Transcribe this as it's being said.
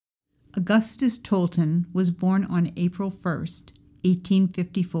Augustus Tolton was born on April 1st,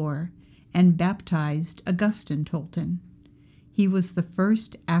 1854, and baptized Augustine Tolton. He was the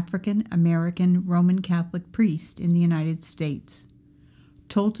first African-American Roman Catholic priest in the United States.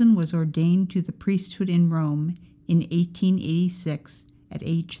 Tolton was ordained to the priesthood in Rome in 1886 at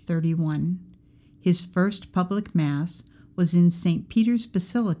age 31. His first public Mass was in St. Peter's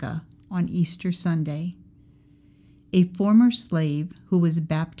Basilica on Easter Sunday. A former slave who was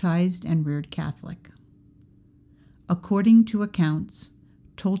baptized and reared Catholic. According to accounts,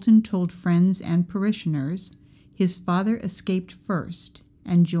 Tolton told friends and parishioners his father escaped first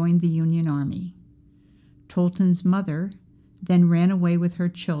and joined the Union Army. Tolton's mother then ran away with her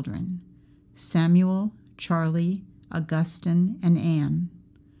children, Samuel, Charley, Augustine, and Anne.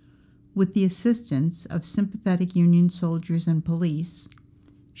 With the assistance of sympathetic Union soldiers and police,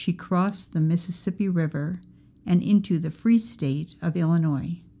 she crossed the Mississippi River and into the Free State of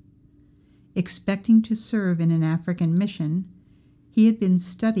Illinois. Expecting to serve in an African mission, he had been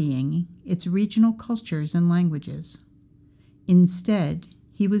studying its regional cultures and languages. Instead,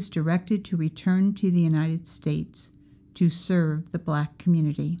 he was directed to return to the United States to serve the Black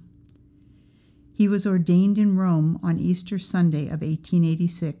community. He was ordained in Rome on Easter Sunday of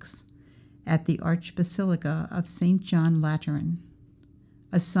 1886 at the Archbasilica of St. John Lateran.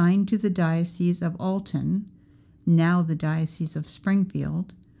 Assigned to the Diocese of Alton, now the Diocese of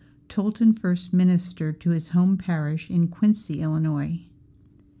Springfield, Tolton first ministered to his home parish in Quincy, Illinois.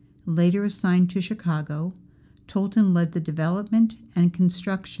 Later assigned to Chicago, Tolton led the development and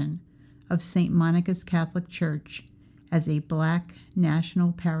construction of St. Monica's Catholic Church as a Black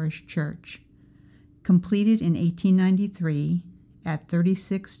national parish church, completed in 1893 at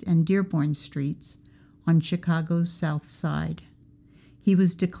 36th and Dearborn Streets on Chicago's South Side. He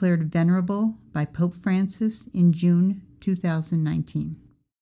was declared venerable by Pope Francis in June 2019.